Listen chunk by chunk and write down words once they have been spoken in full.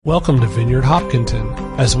Welcome to Vineyard Hopkinton.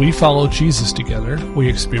 As we follow Jesus together, we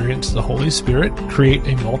experience the Holy Spirit, create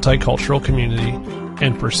a multicultural community,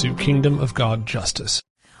 and pursue Kingdom of God justice.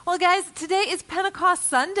 Well, guys, today is Pentecost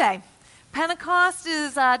Sunday. Pentecost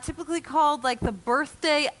is typically called like the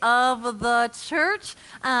birthday of the church.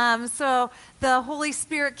 So the Holy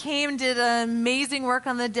Spirit came and did amazing work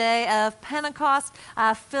on the day of Pentecost,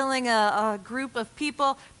 filling a group of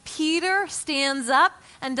people. Peter stands up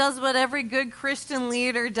and does what every good Christian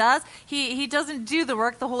leader does. He doesn't do the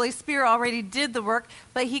work. The Holy Spirit already did the work,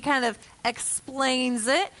 but he kind of explains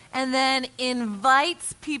it and then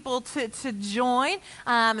invites people to join.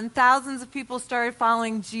 And thousands of people started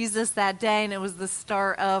following Jesus that day, and it was the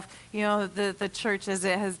start of, the church as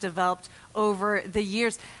it has developed over the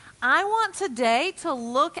years. I want today to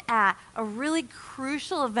look at a really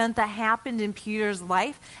crucial event that happened in Peter's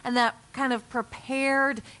life and that kind of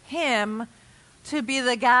prepared him to be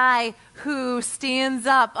the guy who stands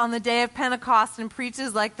up on the day of Pentecost and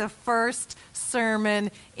preaches like the first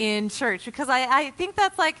sermon in church. Because I think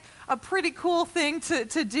that's like a pretty cool thing to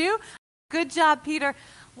do. Good job, Peter.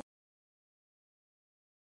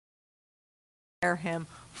 Prepare him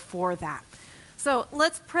for that. So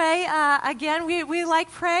let's pray again. We like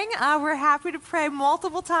praying. We're happy to pray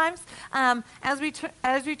multiple times. As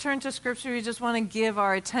we turn to Scripture, we just want to give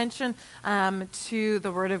our attention to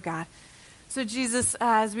the Word of God. So Jesus,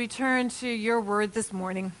 as we turn to your Word this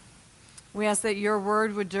morning, we ask that your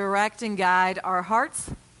Word would direct and guide our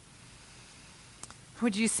hearts.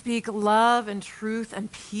 Would you speak love and truth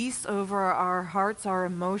and peace over our hearts, our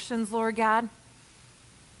emotions, Lord God?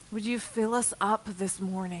 Would you fill us up this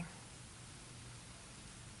morning?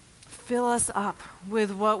 Fill us up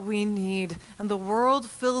with what we need. And the world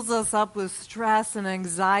fills us up with stress and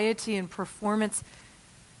anxiety and performance.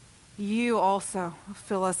 You also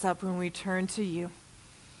fill us up when we turn to you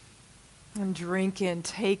and drink in,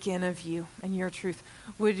 take in of you and your truth.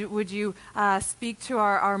 Would you speak to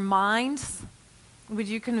our minds? Would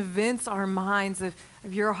you convince our minds of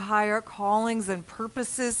your higher callings and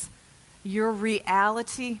purposes, your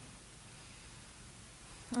reality?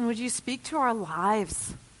 And would you speak to our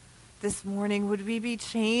lives this morning? Would we be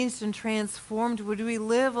changed and transformed? Would we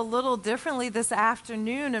live a little differently this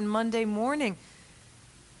afternoon and Monday morning?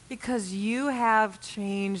 Because you have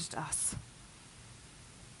changed us.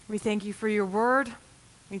 We thank you for your word.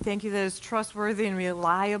 We thank you that it's trustworthy and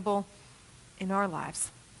reliable in our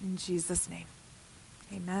lives. In Jesus' name,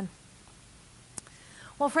 amen.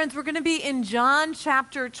 Well, friends, we're going to be in John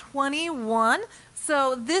chapter 21.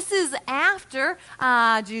 So this is after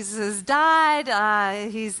Jesus has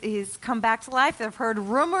died. He's come back to life. They've heard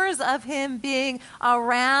rumors of him being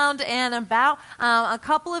around and about. A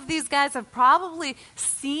couple of these guys have probably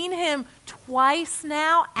seen him twice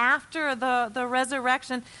now after the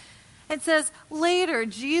resurrection. It says, later,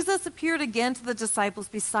 Jesus appeared again to the disciples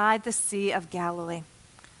beside the Sea of Galilee.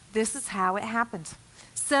 This is how it happened.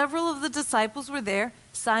 Several of the disciples were there.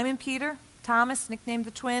 Simon Peter, Thomas, nicknamed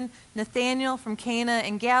the twin, Nathanael from Cana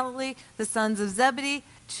in Galilee, the sons of Zebedee,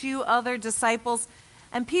 2 other disciples.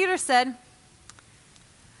 And Peter said,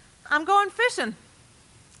 I'm going fishing.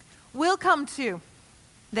 We'll come too,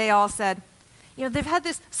 they all said. They've had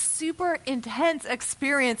this super intense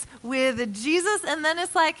experience with Jesus, and then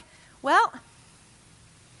it's like, well,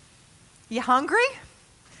 you hungry?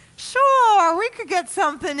 Sure, we could get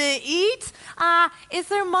something to eat. It's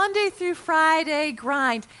their Monday through Friday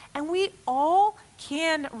grind. And we all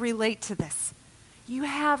can relate to this. You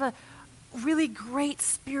have a really great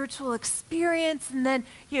spiritual experience, and then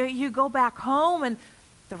you go back home, and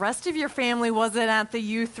the rest of your family wasn't at the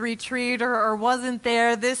youth retreat or wasn't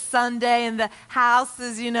there this Sunday, and the house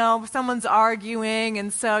is, someone's arguing,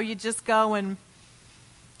 and so you just go and,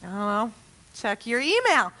 check your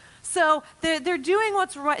email. So they're doing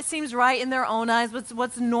what's right, seems right in their own eyes,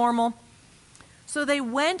 what's normal. So they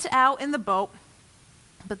went out in the boat,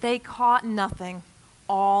 but they caught nothing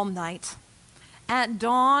all night. At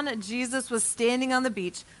dawn, Jesus was standing on the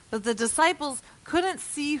beach, but the disciples couldn't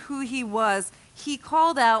see who he was. He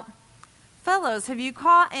called out, "Fellows, have you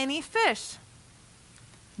caught any fish?"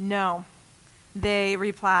 "No," they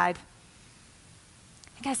replied.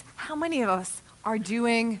 Guys, how many of us are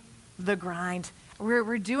doing the grind?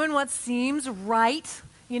 We're doing what seems right.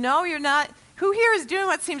 You're not, who here is doing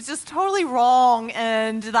what seems just totally wrong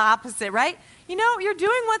and the opposite, right? You're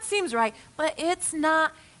doing what seems right, but it's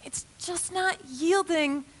just not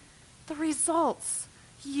yielding the results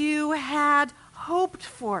you had hoped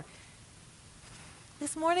for.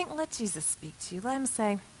 This morning, let Jesus speak to you. Let him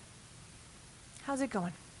say, how's it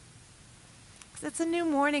going? 'Cause it's a new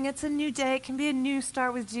morning. It's a new day. It can be a new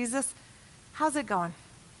start with Jesus. How's it going?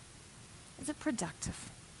 Is it productive?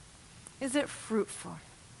 Is it fruitful?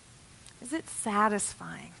 Is it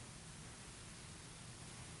satisfying?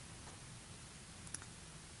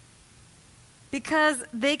 Because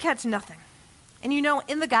they catch nothing. And you know,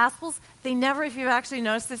 in the Gospels, they never, if you've actually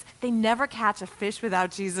noticed this, they never catch a fish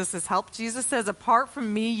without Jesus' help. Jesus says, apart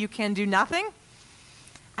from me, you can do nothing.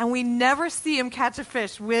 And we never see him catch a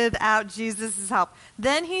fish without Jesus' help.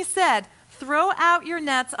 Then he said, throw out your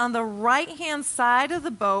nets on the right-hand side of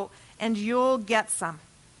the boat, and you'll get some.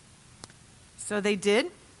 So they did,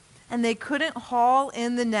 and they couldn't haul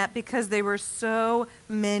in the net because there were so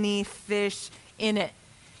many fish in it.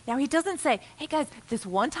 Now, he doesn't say, hey, guys, this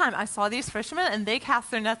one time I saw these fishermen, and they cast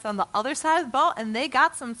their nets on the other side of the boat, and they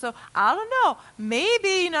got some. So, I don't know,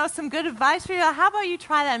 maybe, some good advice for you. How about you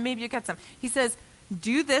try that, and maybe you get some. He says,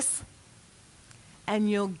 do this, and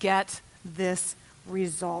you'll get this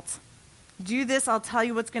result. Do this, I'll tell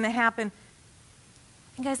you what's going to happen.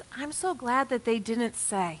 And guys, I'm so glad that they didn't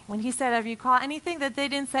say, when he said, have you caught anything, that they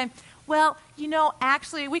didn't say, well,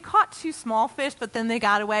 actually, we caught 2 small fish, but then they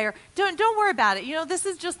got away, or don't worry about it. This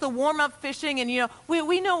is just the warm-up fishing, and,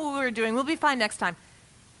 we know what we were doing. We'll be fine next time.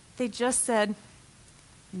 They just said,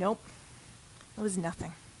 nope, it was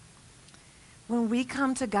nothing. When we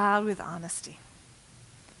come to God with honesty,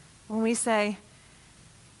 when we say,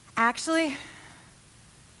 actually,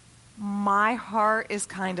 my heart is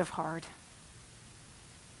kind of hard.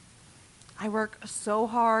 I work so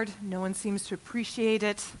hard, no one seems to appreciate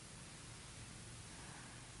it.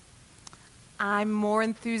 I'm more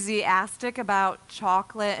enthusiastic about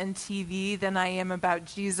chocolate and TV than I am about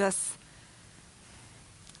Jesus.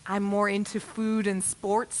 I'm more into food and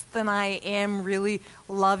sports than I am really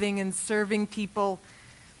loving and serving people.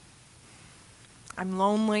 I'm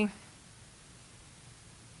lonely.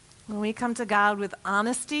 When we come to God with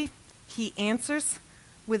honesty, he answers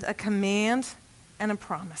with a command and a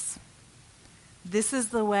promise. This is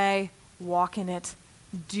the way, walk in it.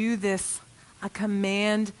 Do this, a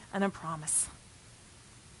command and a promise.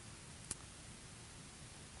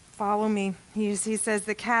 Follow me. He says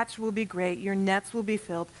the catch will be great. Your nets will be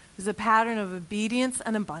filled. There's a pattern of obedience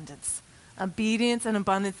and abundance. Obedience and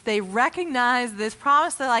abundance. They recognize this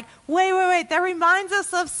promise. They're like, wait. That reminds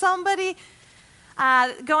us of somebody.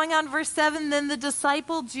 Going on verse 7, then the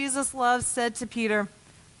disciple Jesus loved said to Peter,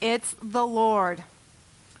 it's the Lord.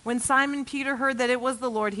 When Simon Peter heard that it was the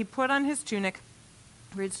Lord, he put on his tunic,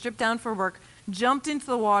 where he'd stripped down for work, jumped into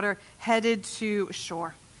the water, headed to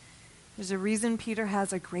shore. There's a reason Peter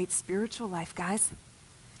has a great spiritual life, guys.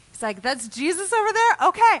 He's like, that's Jesus over there?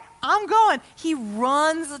 Okay, I'm going. He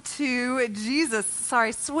runs to Jesus.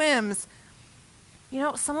 Swims.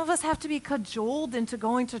 Some of us have to be cajoled into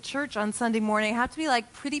going to church on Sunday morning, have to be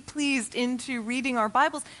pretty pleased into reading our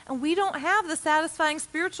Bibles, and we don't have the satisfying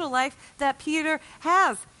spiritual life that Peter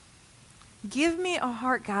has. Give me a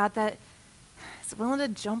heart, God, that is willing to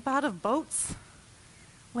jump out of boats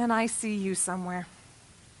when I see you somewhere.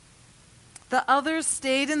 The others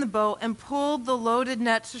stayed in the boat and pulled the loaded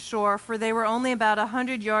net to shore, for they were only about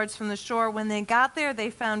 100 yards from the shore. When they got there, they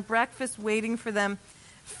found breakfast waiting for them,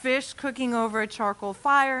 fish cooking over a charcoal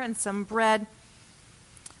fire and some bread.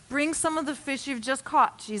 Bring some of the fish you've just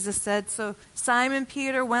caught, Jesus said. So Simon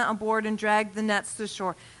Peter went aboard and dragged the nets to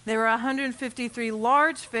shore. There were 153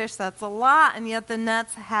 large fish, that's a lot, and yet the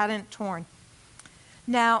nets hadn't torn.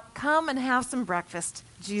 Now, come and have some breakfast,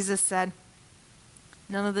 Jesus said.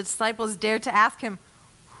 None of the disciples dared to ask him,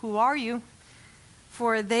 who are you?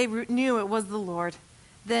 For they knew it was the Lord.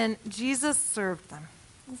 Then Jesus served them.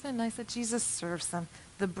 Isn't it nice that Jesus serves them?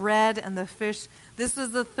 The bread and the fish. This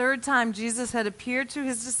was the 3rd time Jesus had appeared to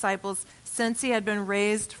his disciples since he had been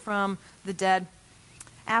raised from the dead.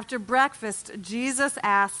 After breakfast, Jesus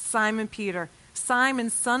asked Simon Peter, Simon,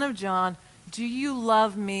 son of John, do you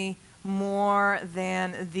love me more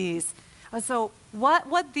than these? So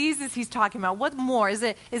what these is he's talking about? What more? Is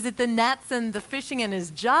it the nets and the fishing and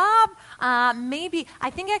his job? Maybe.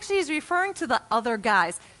 I think actually he's referring to the other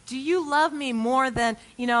guys. Do you love me more than,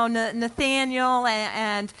 Nathaniel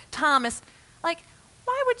and Thomas?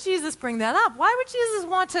 Why would Jesus bring that up? Why would Jesus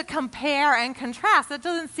want to compare and contrast? That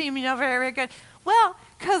doesn't seem, very, very good. Well,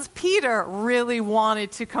 because Peter really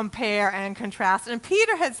wanted to compare and contrast. And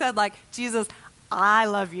Peter had said, Jesus, I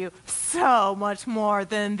love you so much more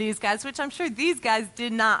than these guys, which I'm sure these guys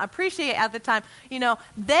did not appreciate at the time.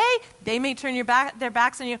 They may turn their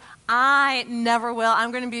backs on you. I never will.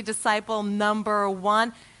 I'm going to be disciple number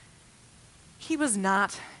 1. He was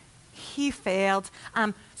not. He failed.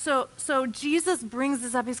 So Jesus brings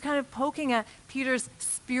this up. He's kind of poking at Peter's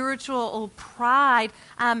spiritual pride.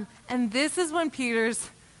 And this is when Peter's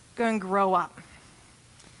going to grow up.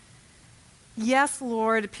 Yes,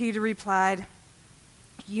 Lord, Peter replied.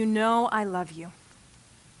 You know I love you.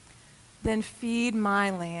 Then feed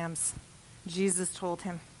my lambs, Jesus told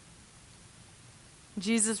him.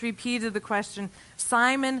 Jesus repeated the question,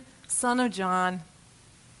 Simon, son of John,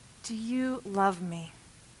 do you love me?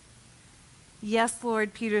 Yes,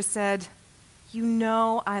 Lord, Peter said, you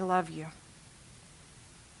know I love you.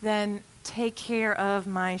 Then take care of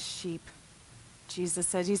my sheep, Jesus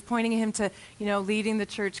said. He's pointing him to, leading the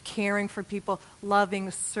church, caring for people, loving,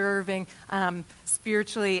 serving,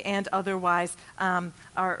 spiritually and otherwise,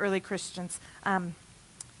 our early Christians.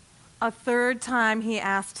 A third time he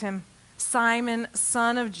asked him, Simon,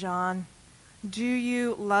 son of John, do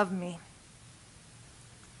you love me?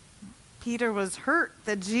 Peter was hurt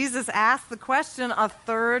that Jesus asked the question a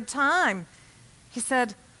third time. He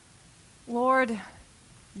said, Lord,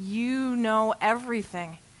 you know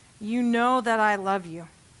everything. You know that I love you.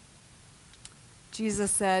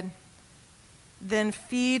 Jesus said, then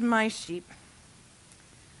feed my sheep.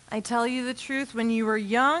 I tell you the truth, when you were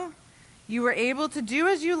young, you were able to do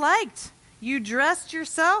as you liked. You dressed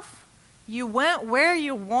yourself. You went where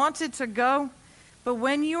you wanted to go. But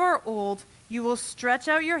when you are old, you will stretch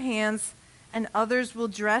out your hands, and others will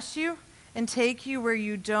dress you and take you where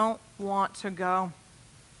you don't want to go.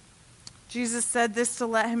 Jesus said this to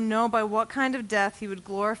let him know by what kind of death he would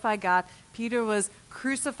glorify God. Peter was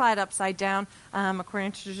crucified upside down.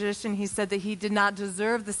 According to tradition, he said that he did not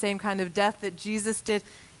deserve the same kind of death that Jesus did.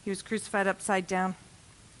 He was crucified upside down.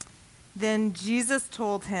 Then Jesus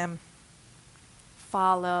told him,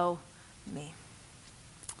 follow me.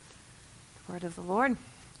 The word of the Lord.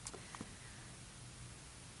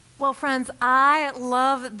 Well, friends, I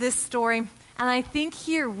love this story, and I think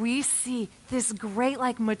here we see this great,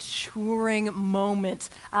 maturing moment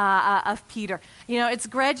of Peter. It's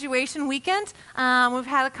graduation weekend. We've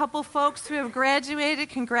had a couple folks who have graduated.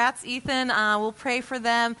 Congrats, Ethan. We'll pray for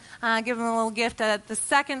them, give them a little gift at the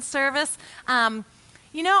second service. A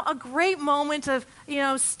great moment of,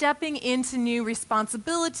 stepping into new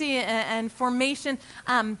responsibility and formation.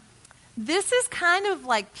 This is kind of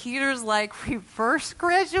like Peter's reverse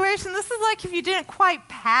graduation. This is like if you didn't quite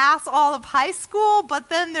pass all of high school, but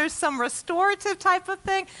then there's some restorative type of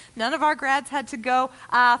thing. None of our grads had to go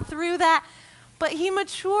through that. But he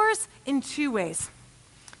matures in two ways.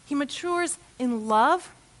 He matures in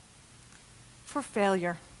love for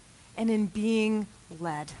failure and in being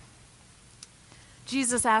led.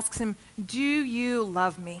 Jesus asks him, do you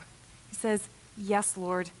love me? He says, yes,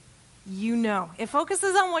 Lord. You know. It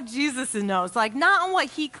focuses on what Jesus knows, not on what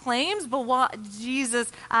he claims, but what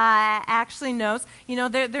Jesus actually knows.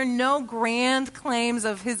 There are no grand claims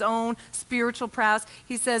of his own spiritual prowess.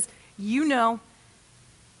 He says, you know,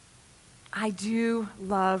 I do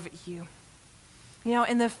love you.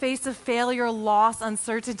 In the face of failure, loss,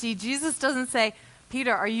 uncertainty, Jesus doesn't say,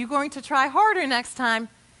 Peter, are you going to try harder next time?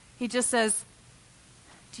 He just says,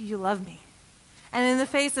 do you love me? And in the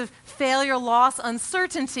face of failure, loss,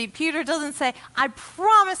 uncertainty, Peter doesn't say, I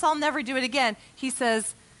promise I'll never do it again. He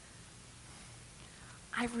says,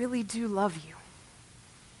 I really do love you.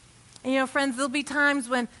 And friends, there'll be times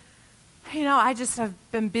when, I just have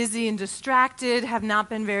been busy and distracted, have not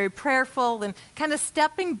been very prayerful, and kind of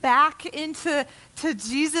stepping back into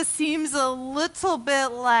Jesus seems a little bit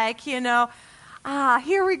like, here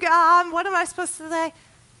we go, what am I supposed to say?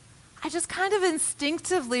 I just kind of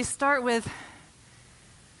instinctively start with,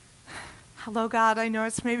 hello, God, I know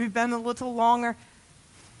it's maybe been a little longer.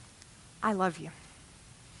 I love you.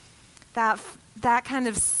 That kind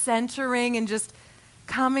of centering and just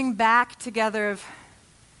coming back together of,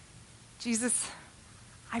 Jesus,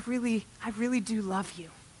 I really do love you.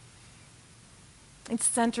 It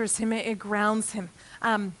centers him, it grounds him.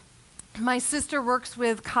 My sister works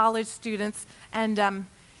with college students, and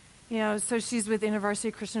so she's with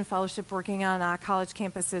InterVarsity Christian Fellowship working on college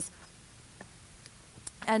campuses.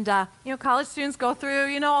 And, college students go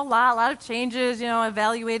through, a lot of changes,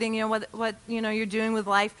 evaluating, what you're doing with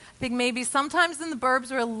life. I think maybe sometimes in the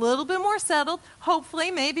burbs are a little bit more settled,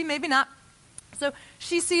 hopefully, maybe not. So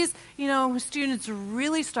she sees, students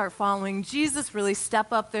really start following Jesus, really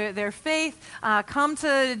step up their faith, come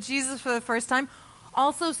to Jesus for the first time.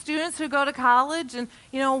 Also, students who go to college and,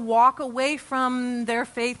 walk away from their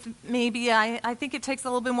faith, maybe. I think it takes a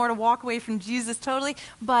little bit more to walk away from Jesus totally,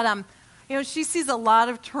 but, she sees a lot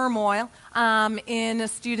of turmoil in a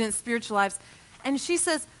student's spiritual lives. And she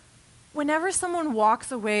says, whenever someone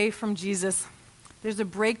walks away from Jesus, there's a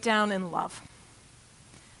breakdown in love.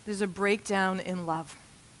 There's a breakdown in love,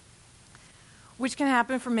 which can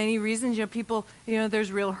happen for many reasons. People,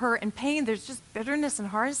 there's real hurt and pain. There's just bitterness and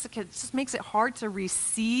hardness. It just makes it hard to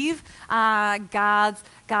receive God's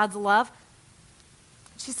love.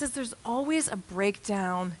 she says there's always a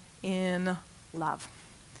breakdown in love.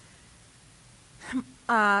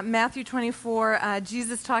 Matthew 24,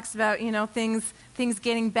 Jesus talks about, things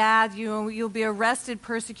getting bad. You'll be arrested,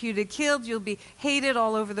 persecuted, killed. You'll be hated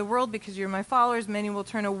all over the world because you're my followers. Many will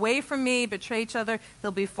turn away from me, betray each other.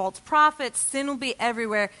 There'll be false prophets. Sin will be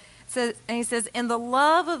everywhere. And he says, and the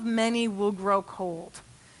love of many will grow cold,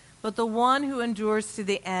 but the one who endures to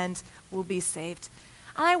the end will be saved.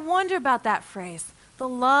 And I wonder about that phrase, the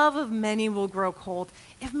love of many will grow cold.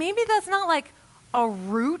 If maybe that's not like a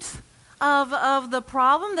root of the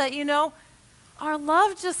problem, that, our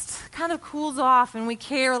love just kind of cools off and we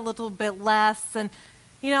care a little bit less, and,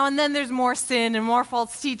 and then there's more sin and more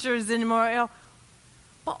false teachers and more,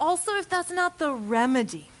 But also, if that's not the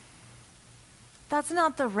remedy,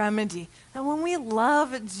 that when we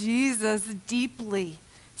love Jesus deeply,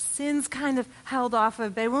 sin's kind of held off a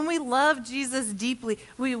bit. When we love Jesus deeply,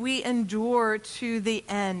 we endure to the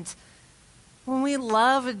end. When we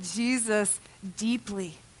love Jesus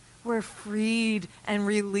deeply, we're freed and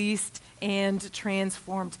released and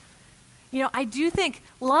transformed. I do think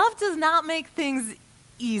love does not make things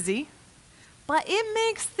easy, but it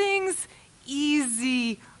makes things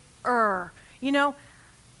easier.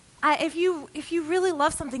 If you really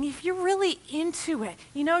love something, if you're really into it,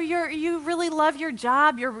 you really love your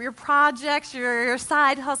job, your projects, your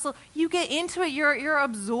side hustle, you get into it, you're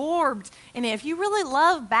absorbed in it. If you really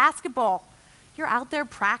love basketball, you're out there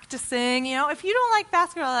practicing. If you don't like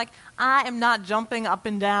basketball, like, I am not jumping up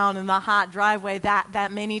and down in the hot driveway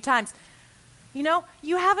that many times.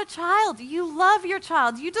 You have a child. You love your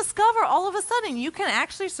child. You discover all of a sudden you can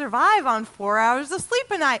actually survive on 4 hours of sleep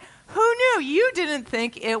a night. Who knew? You didn't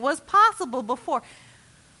think it was possible before.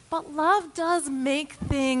 But love does make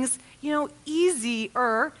things,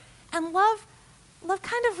 easier. And love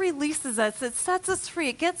kind of releases us. It sets us free.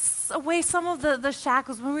 It gets away some of the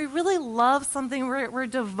shackles. When we really love something, we're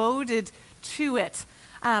devoted to it.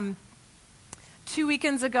 2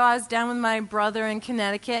 weekends ago, I was down with my brother in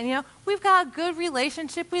Connecticut. And, we've got a good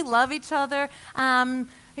relationship. We love each other.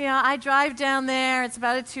 I drive down there. It's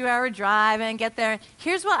about a 2-hour drive, and I get there.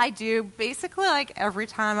 Here's what I do. Basically, like every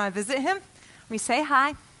time I visit him, we say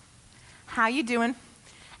hi. How you doing?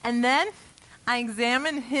 And then I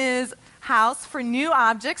examine his house for new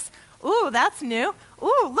objects. Ooh, that's new.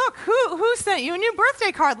 Ooh, look, who sent you a new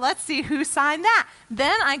birthday card? Let's see who signed that.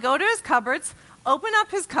 Then I go to his cupboards, open up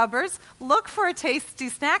his cupboards, look for a tasty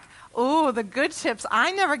snack. Ooh, the good chips.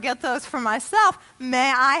 I never get those for myself.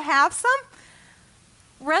 May I have some?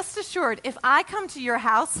 Rest assured, if I come to your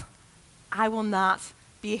house, I will not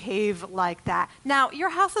behave like that. Now,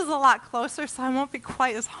 your house is a lot closer, so I won't be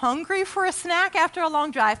quite as hungry for a snack after a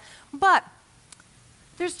long drive, but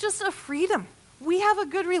there's just a freedom. We have a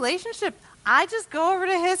good relationship. I just go over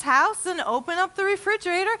to his house and open up the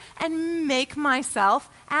refrigerator and make myself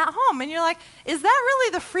at home. And you're like, is that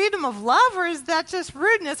really the freedom of love, or is that just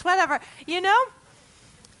rudeness? Whatever.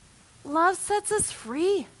 Love sets us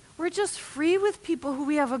free. We're just free with people who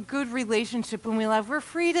we have a good relationship and we love. We're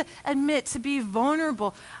free to admit, to be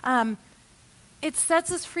vulnerable. It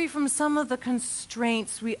sets us free from some of the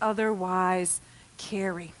constraints we otherwise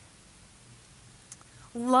carry.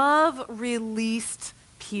 Love released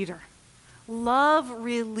Peter. Love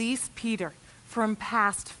released Peter from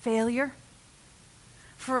past failure,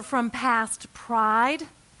 from past pride,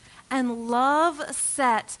 and love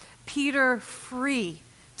set Peter free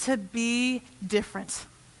to be different.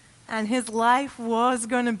 And his life was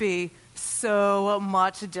going to be so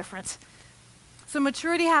much different. So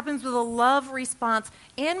maturity happens with a love response,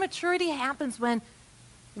 and maturity happens when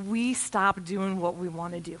we stop doing what we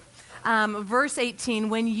want to do. Verse 18,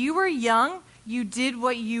 when you were young, you did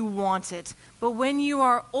what you wanted. But when you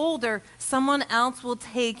are older, someone else will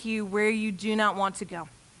take you where you do not want to go.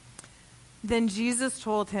 Then Jesus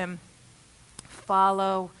told him,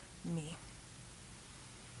 follow me.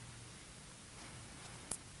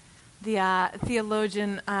 The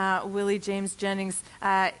theologian Willie James Jennings,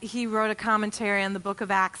 he wrote a commentary on the book of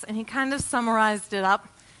Acts, and he kind of summarized it up.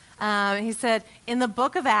 He said, in the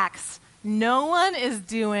book of Acts, no one is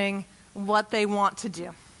doing what they want to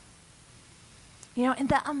do. In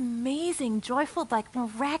the amazing, joyful,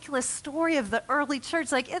 miraculous story of the early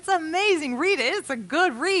church, it's amazing. Read it. It's a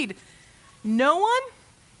good read. No one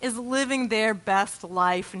is living their best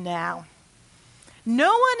life now.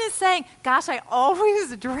 No one is saying, gosh, I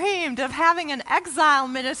always dreamed of having an exile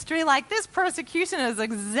ministry like this. Persecution is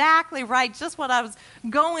exactly right, just what I was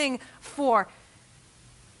going for.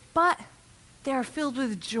 But they're filled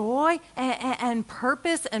with joy and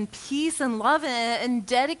purpose and peace and love and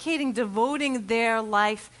devoting their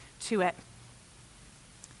life to it.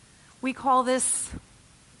 We call this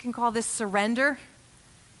can call this surrender.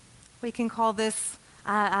 We can call this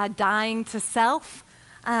dying to self.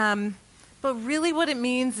 But really what it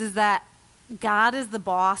means is that God is the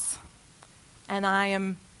boss, and I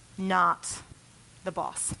am not the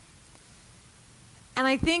boss. And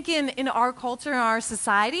I think in our culture, in our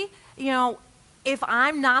society, if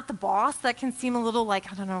I'm not the boss, that can seem a little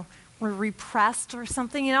like, I don't know, we're repressed or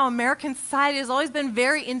something. American society has always been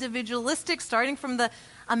very individualistic, starting from the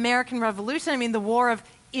American Revolution. I mean, the War of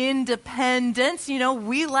Independence.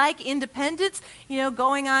 We like independence.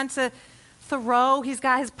 Going on to Thoreau, he's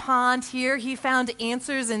got his pond here. He found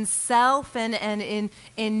answers in self and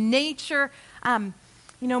in nature.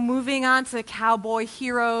 Moving on to cowboy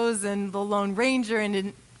heroes and the Lone Ranger and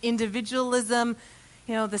in individualism.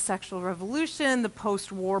 The sexual revolution, the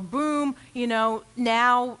post-war boom,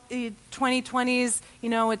 now 2020s,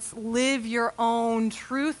 it's live your own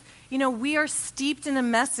truth. We are steeped in a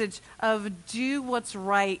message of do what's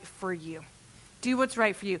right for you. Do what's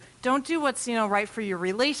right for you. Don't do what's, right for your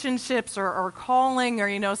relationships or calling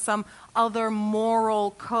or, some other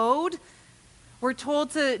moral code. We're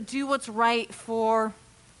told to do what's right for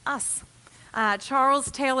us.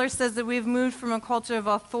 Charles Taylor says that we've moved from a culture of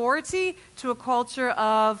authority to a culture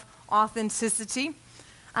of authenticity.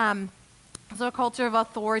 So a culture of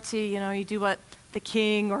authority, you do what the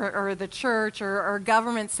king or the church or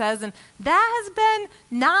government says, and that has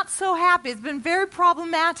been not so happy. It's been very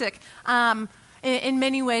problematic in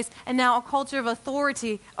many ways. And now a culture of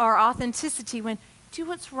authority or authenticity, when do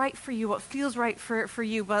what's right for you, what feels right for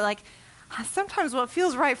you. But sometimes what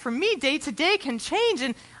feels right for me day to day can change.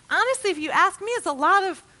 And honestly, if you ask me, it's a lot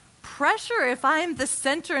of pressure if I'm the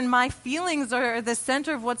center and my feelings are the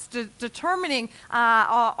center of what's determining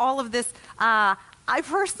all of this. I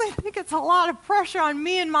personally think it's a lot of pressure on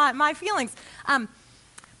me and my feelings.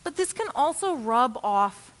 But this can also rub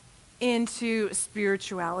off into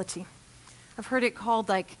spirituality. I've heard it called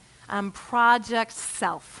project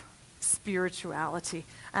self spirituality.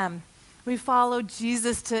 We follow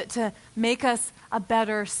Jesus to make us a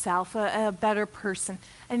better self, a better person.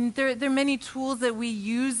 And there are many tools that we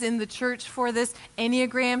use in the church for this.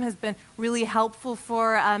 Enneagram has been really helpful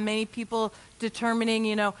for many people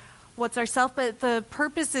determining, what's our self. But the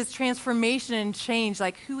purpose is transformation and change.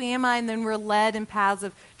 Like, who am I? And then we're led in paths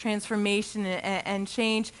of transformation and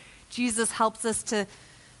change. Jesus helps us to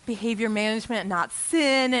behavior management, not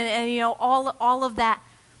sin, and all of that.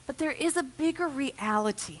 But there is a bigger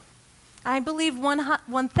reality. I believe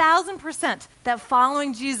 1,000% that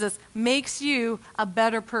following Jesus makes you a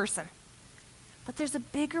better person. But there's a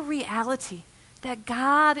bigger reality that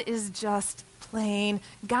God is just plain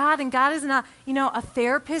God, and God is not, a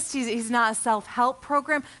therapist. He's not a self-help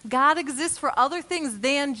program. God exists for other things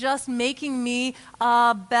than just making me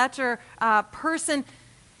a better person.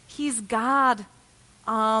 He's God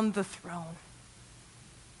on the throne.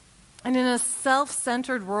 And in a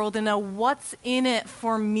self-centered world, in a what's in it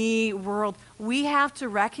for me world, we have to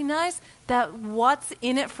recognize that what's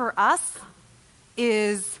in it for us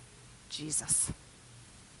is Jesus.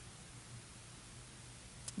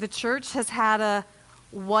 The church has had a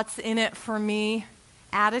what's in it for me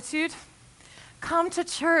attitude. Come to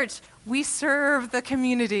church. We serve the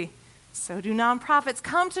community. So do nonprofits.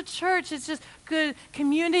 Come to church. It's just good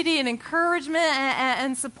community and encouragement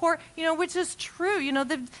and support, which is true.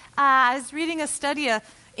 I was reading a study, an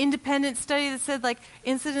independent study that said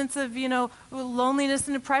incidents of, loneliness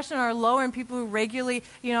and depression are lower in people who regularly,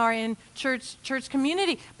 are in church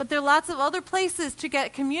community. But there are lots of other places to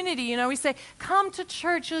get community. We say, come to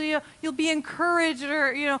church. You'll be encouraged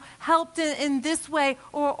or, helped in this way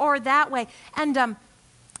or that way. And,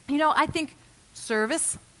 I think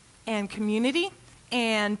service and community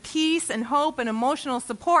and peace and hope and emotional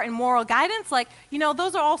support and moral guidance,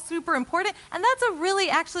 those are all super important. And that's a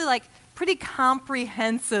really actually pretty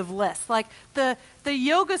comprehensive list. The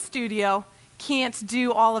yoga studio can't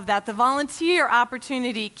do all of that. The volunteer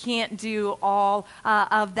opportunity can't do all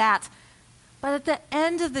of that. But at the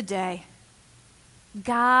end of the day,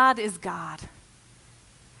 God is God.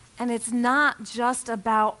 And it's not just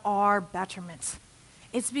about our betterment.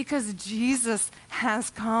 It's because Jesus has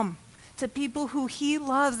come to people who he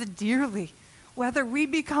loves dearly, whether we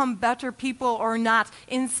become better people or not,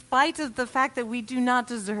 in spite of the fact that we do not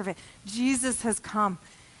deserve it. Jesus has come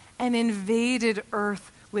and invaded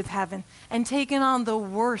earth with heaven and taken on the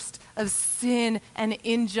worst of sin and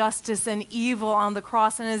injustice and evil on the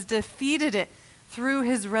cross and has defeated it through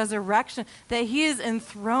his resurrection, that he is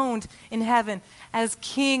enthroned in heaven as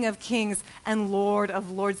King of Kings and Lord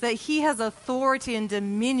of Lords, that he has authority and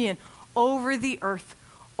dominion over the earth,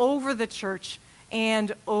 over the church,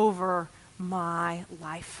 and over my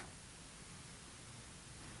life.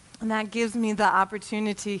 And that gives me the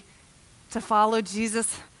opportunity to follow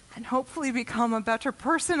Jesus and hopefully become a better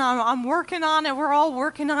person. I'm working on it. We're all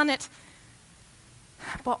working on it.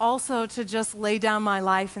 But also to just lay down my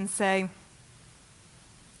life and say,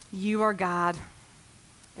 you are God,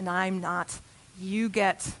 and I'm not. You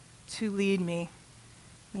get to lead me.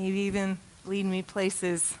 Maybe even lead me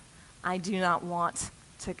places I do not want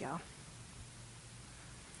to go.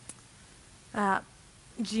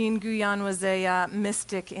 Jean Guyon was a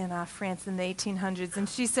mystic in France in the 1800s, and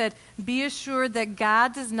she said, "Be assured that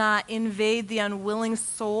God does not invade the unwilling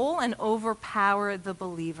soul and overpower the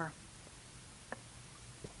believer.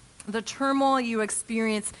 The turmoil you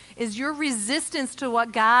experience is your resistance to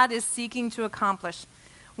what God is seeking to accomplish.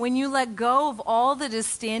 When you let go of all that is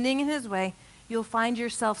standing in his way, you'll find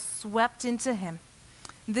yourself swept into him.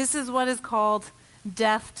 This is what is called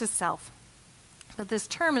death to self." But this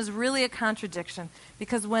term is really a contradiction,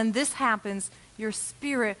 because when this happens, your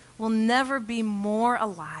spirit will never be more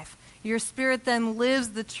alive. Your spirit then lives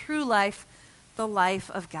the true life, the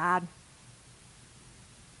life of God.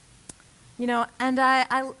 You know, and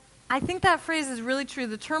I think that phrase is really true.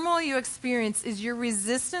 The turmoil you experience is your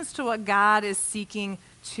resistance to what God is seeking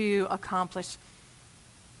to accomplish.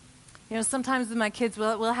 You know, sometimes with my kids,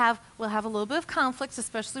 we'll have a little bit of conflict,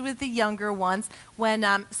 especially with the younger ones.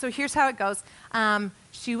 So here's how it goes.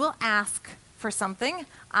 She will ask for something.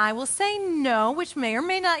 I will say no, which may or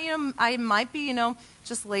may not, I might be,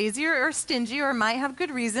 just lazy or stingy, or might have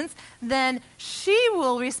good reasons. Then she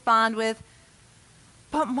will respond with,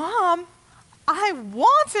 "But Mom, I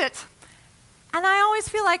want it." And I always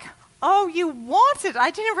feel like, oh, you want it.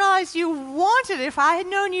 I didn't realize you wanted it. If I had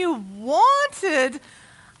known you wanted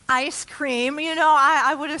ice cream,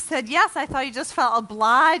 I would have said yes. I thought you just felt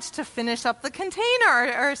obliged to finish up the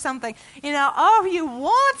container or something. Oh, you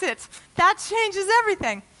want it. That changes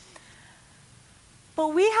everything. But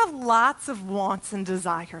we have lots of wants and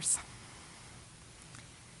desires.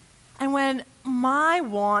 And when my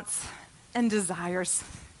wants and desires,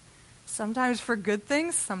 sometimes for good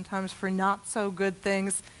things, sometimes for not so good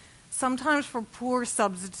things, sometimes for poor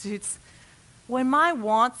substitutes, when my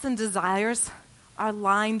wants and desires are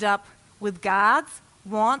lined up with God's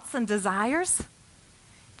wants and desires,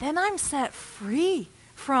 then I'm set free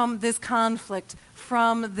from this conflict,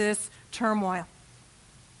 from this turmoil.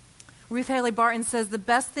 Ruth Haley Barton says the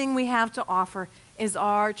best thing we have to offer is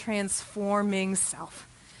our transforming self.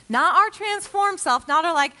 Not our transformed self, not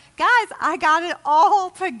our guys, I got it all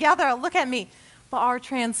together, look at me. But our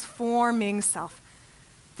transforming self.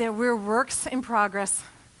 That we're works in progress,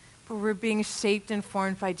 but we're being shaped and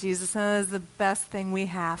formed by Jesus, and that is the best thing we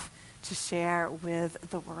have to share with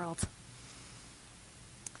the world.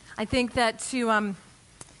 I think that and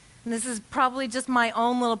this is probably just my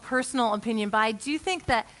own little personal opinion, but I do think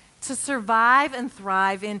that to survive and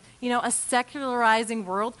thrive in, a secularizing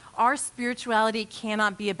world, our spirituality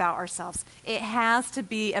cannot be about ourselves. It has to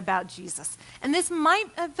be about Jesus. And this might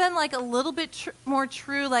have been a little bit more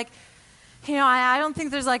true, I don't think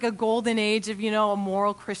there's a golden age of, a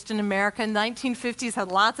moral Christian America. The 1950s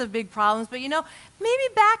had lots of big problems, but,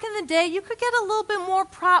 maybe back in the day you could get a little bit more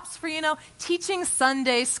props for, teaching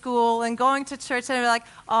Sunday school and going to church, and they'd be like,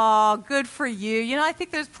 oh, good for you. I think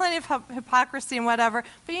there's plenty of hypocrisy and whatever,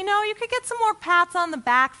 but, you could get some more pats on the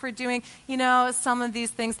back for doing, some of these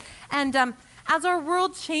things. And as our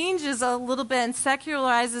world changes a little bit and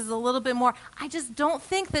secularizes a little bit more, I just don't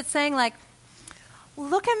think that saying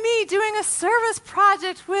look at me doing a service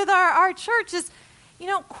project with our church is,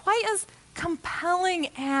 quite as compelling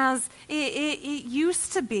as it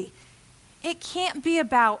used to be. It can't be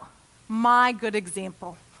about my good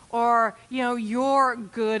example or, your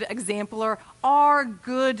good example or our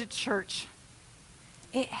good church.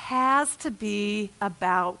 It has to be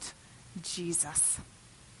about Jesus.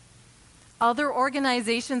 Other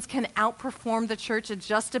organizations can outperform the church at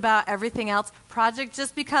just about everything else. Project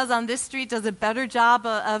Just Because on this street does a better job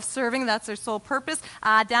of serving. That's their sole purpose.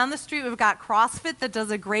 Down the street, we've got CrossFit that does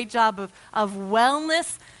a great job of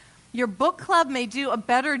wellness. Your book club may do a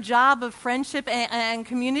better job of friendship and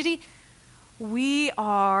community. We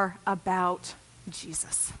are about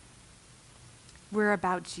Jesus. We're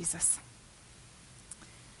about Jesus.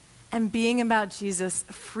 And being about Jesus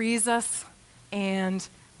frees us and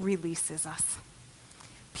releases us.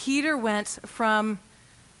 Peter went from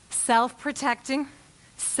self-protecting,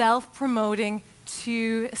 self-promoting,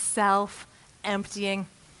 to self-emptying.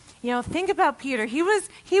 Think about Peter. He was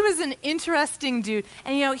an interesting dude.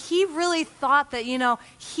 And, he really thought that,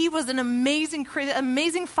 he was an amazing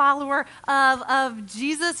follower of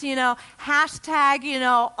Jesus,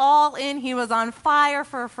 hashtag, all in. He was on fire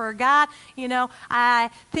for God. I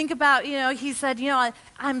think about, he said,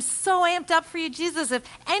 I'm so amped up for you, Jesus. If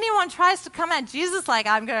anyone tries to come at Jesus, like,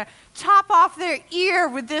 I'm going to chop off their ear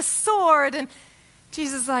with this sword. And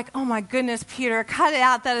Jesus is like, oh my goodness, Peter, cut it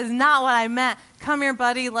out. That is not what I meant. Come here,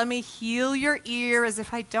 buddy. Let me heal your ear as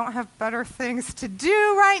if I don't have better things to do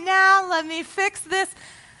right now. Let me fix this.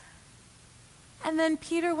 And then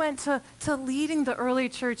Peter went to leading the early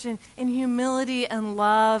church in humility and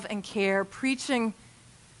love and care, preaching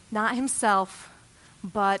not himself,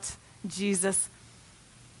 but Jesus.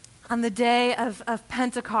 On the day of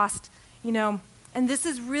Pentecost, and this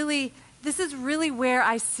is really where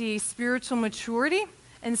I see spiritual maturity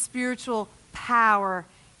and spiritual power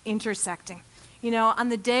intersecting. On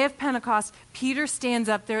the day of Pentecost, Peter stands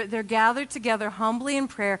up. They're gathered together humbly in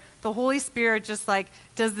prayer. The Holy Spirit just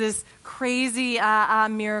does this crazy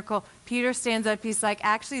miracle. Peter stands up. He's like,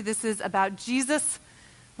 actually, this is about Jesus.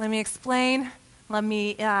 Let me explain. Let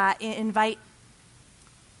me invite.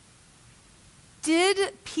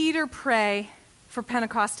 Did Peter pray for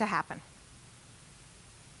Pentecost to happen?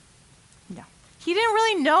 No. He didn't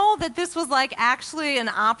really know that this was actually an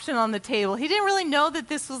option on the table. He didn't really know that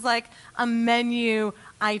this was a menu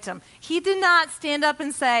item. He did not stand up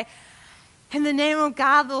and say, in the name of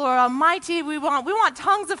God, the Lord Almighty, we want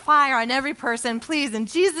tongues of fire on every person, please, in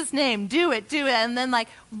Jesus' name, do it. And then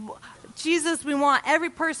Jesus, we want every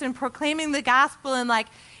person proclaiming the gospel, and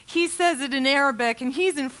he says it in Arabic, and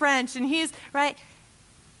he's in French, and he's, right?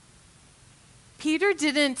 Peter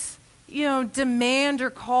didn't, demand or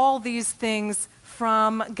call these things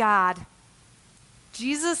from God.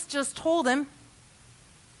 Jesus just told him,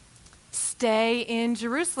 stay in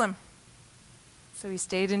Jerusalem. So he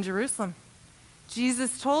stayed in Jerusalem.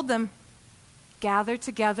 Jesus told them, gather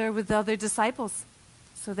together with the other disciples.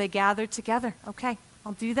 So they gathered together. Okay,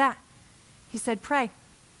 I'll do that. He said, pray.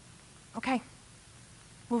 Okay,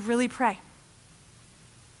 we'll really pray.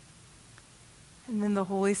 And then the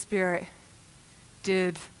Holy Spirit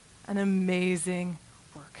did an amazing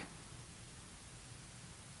work.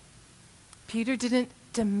 Peter didn't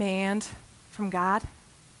demand from God.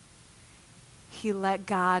 He let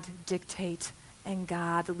God dictate and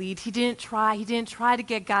God lead. He didn't try to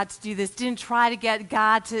get God to do this, didn't try to get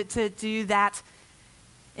God to do that.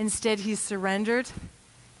 Instead, he surrendered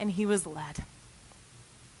and he was led.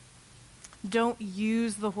 Don't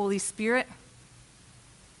use the Holy Spirit.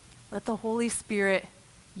 Let the Holy Spirit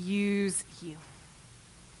use you.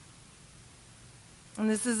 And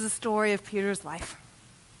this is the story of Peter's life.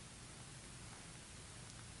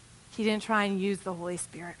 He didn't try and use the Holy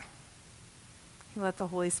Spirit. He let the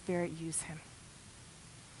Holy Spirit use him.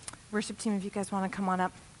 Worship team, if you guys want to come on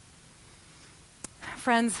up.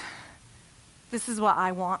 Friends, this is what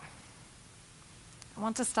I want. I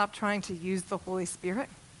want to stop trying to use the Holy Spirit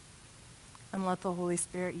and let the Holy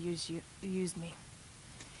Spirit use me.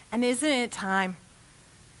 And isn't it time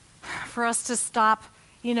for us to stop,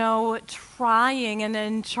 trying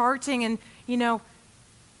and charting and,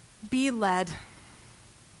 be led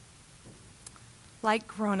like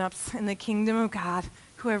grown-ups in the kingdom of God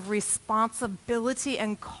who have responsibility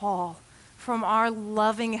and call from our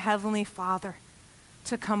loving Heavenly Father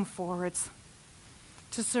to come forwards,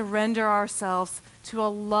 to surrender ourselves to a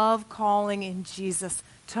love calling in Jesus,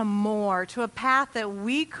 to more, to a path that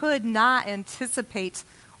we could not anticipate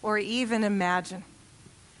or even imagine,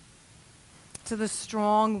 to the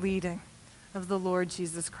strong leading of the Lord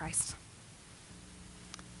Jesus Christ.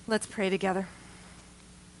 Let's pray together.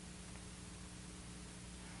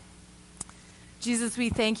 Jesus, we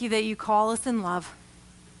thank you that you call us in love.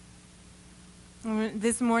 And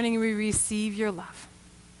this morning we receive your love.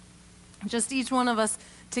 Just each one of us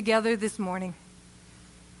together this morning.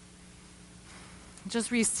 Just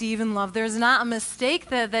receive in love. There's not a mistake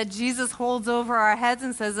that Jesus holds over our heads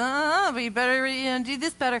and says, but you better do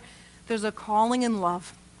this better. There's a calling in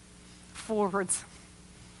love forwards.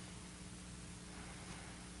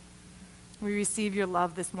 We receive your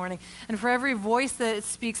love this morning. And for every voice that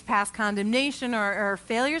speaks past condemnation or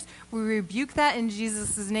failures, we rebuke that in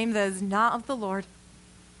Jesus' name that is not of the Lord.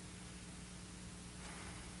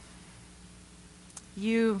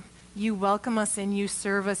 You welcome us in, you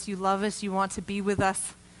serve us, you love us, you want to be with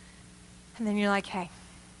us. And then you're like, hey,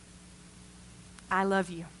 I love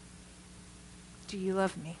you. Do you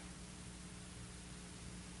love me?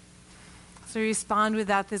 So respond with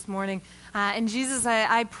that this morning. And Jesus,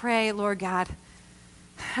 I pray, Lord God,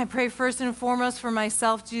 I pray first and foremost for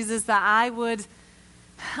myself, Jesus, that I would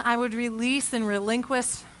I would release and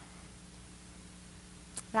relinquish,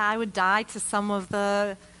 that I would die to some of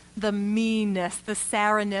the meanness, the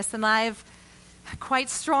Sarah-ness, and I have quite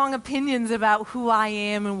strong opinions about who I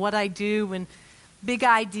am and what I do and big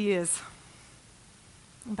ideas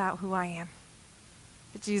about who I am.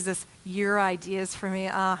 But Jesus, your ideas for me,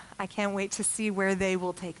 I can't wait to see where they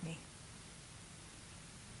will take me.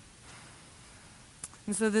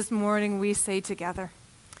 And so this morning we say together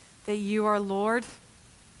that you are Lord,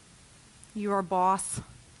 you are boss,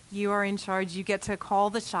 you are in charge, you get to call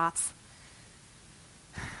the shots.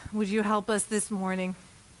 Would you help us this morning?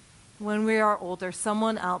 When we are older,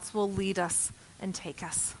 someone else will lead us and take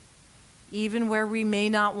us, even where we may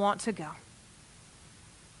not want to go.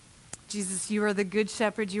 Jesus, you are the good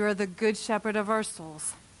shepherd. You are the good shepherd of our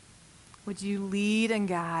souls. Would you lead and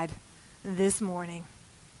guide this morning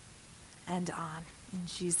and on? In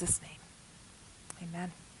Jesus' name,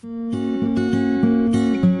 amen.